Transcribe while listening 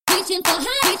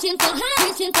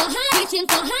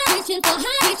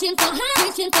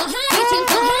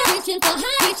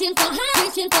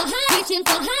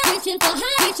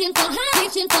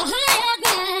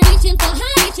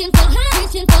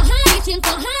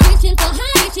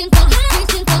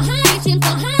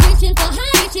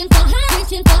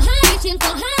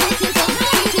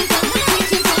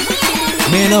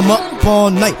Man, I'm up all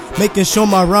night, making sure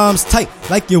my rhymes tight,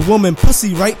 like your woman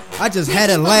pussy, right? I just had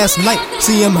it last night.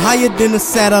 See, I'm higher than a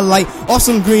satellite,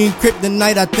 awesome green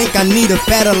kryptonite. I think I need a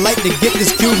fatter light to get this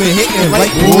Cuban hitting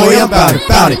right. Boy, I'm about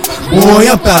it. Boy,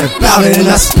 I'm about it. And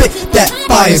I spit that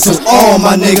fire, so all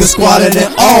my niggas squatted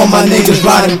and all my niggas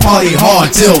riding party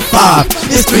hard till 5.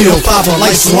 It's 3:05 on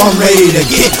light, so I'm ready to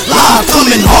get live.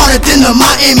 Coming harder than the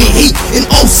Miami Heat in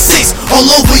 06. All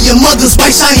over your mother's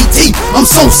white shiny teeth. I'm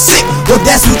so sick. Well,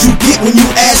 that's what you get when you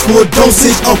ask for a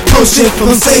dosage of potion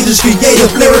from sages,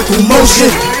 creative lyrical motion.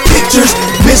 Pictures,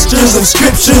 mixtures of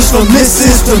scriptures, from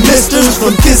misses to misters,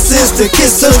 from kisses to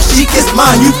kissers. She kissed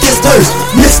mine, you kissed hers.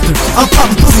 Mister, I'm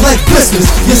popping pussy like blisters.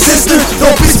 Your sister,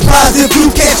 don't be surprised if you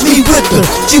catch me with her.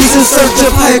 She was in search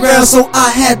of higher ground, so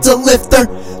I had to lift her.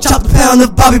 Chopped a pound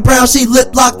of Bobby Brown, she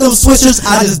lip locked them swishers.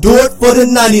 I just do it for the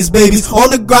 90s, babies.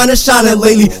 On the grind and shining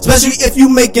lately, especially if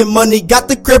you making money. Got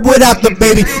the crib without the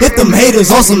baby. If them haters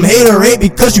on some hater hate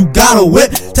because you got a whip,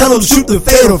 tell them shoot the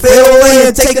fatal, fail away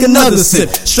and take another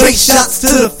sip. Straight shots to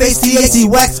the face, THC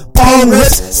wax, palm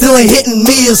rips. Still ain't hitting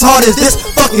me as hard as this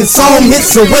fucking song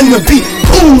hits. So when the beat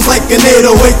booms like an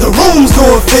 808, the room's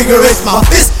going figure eights. My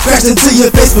fist crashed into your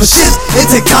face, but shit's in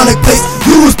tectonic place.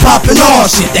 You was popping all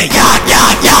shit, that yacht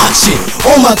shit,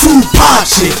 on my Tupac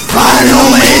shit. Riding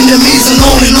on my enemies and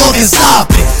only Lord can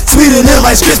stop it. Sweeter than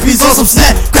Rice Krispies on some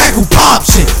snap, crackle, pop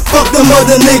shit. Fuck them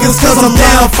other niggas, cause I'm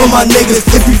down for my niggas.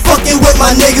 If you fucking with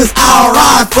my niggas, I'll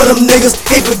ride for them niggas.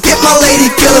 Can't forget my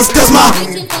lady killers, cause my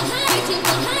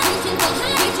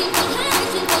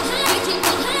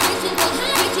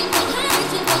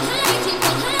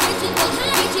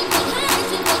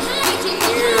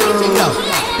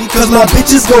cause my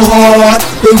bitches go hard,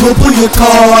 they will pull your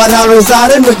card. I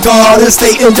reside in the Garden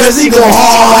State in Jersey, go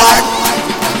hard.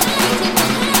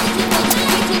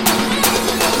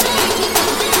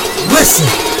 Listen,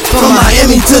 from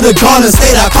Miami to the Garden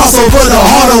State, I cross over the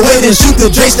harder way, then shoot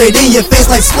the Drake straight in your face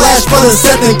like Splash for the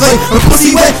second clay. Her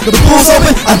pussy wet, the pool's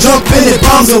open, I jump in it,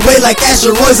 bombs away like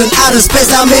asteroids in outer space.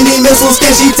 How many missiles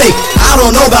can she take? I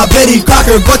don't know about Betty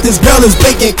Crocker, but this girl is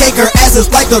baking cake. Her ass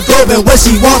is like a globe, and what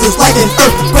she wants is like an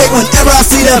earthquake. Whenever I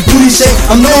see that booty shake,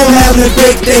 I know I'm having a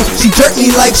great day. She jerked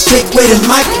me like shake weight, and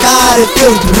my God, it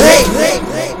feels great.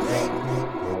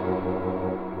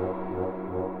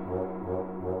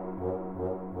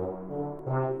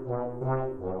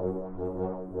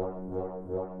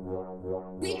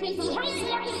 We can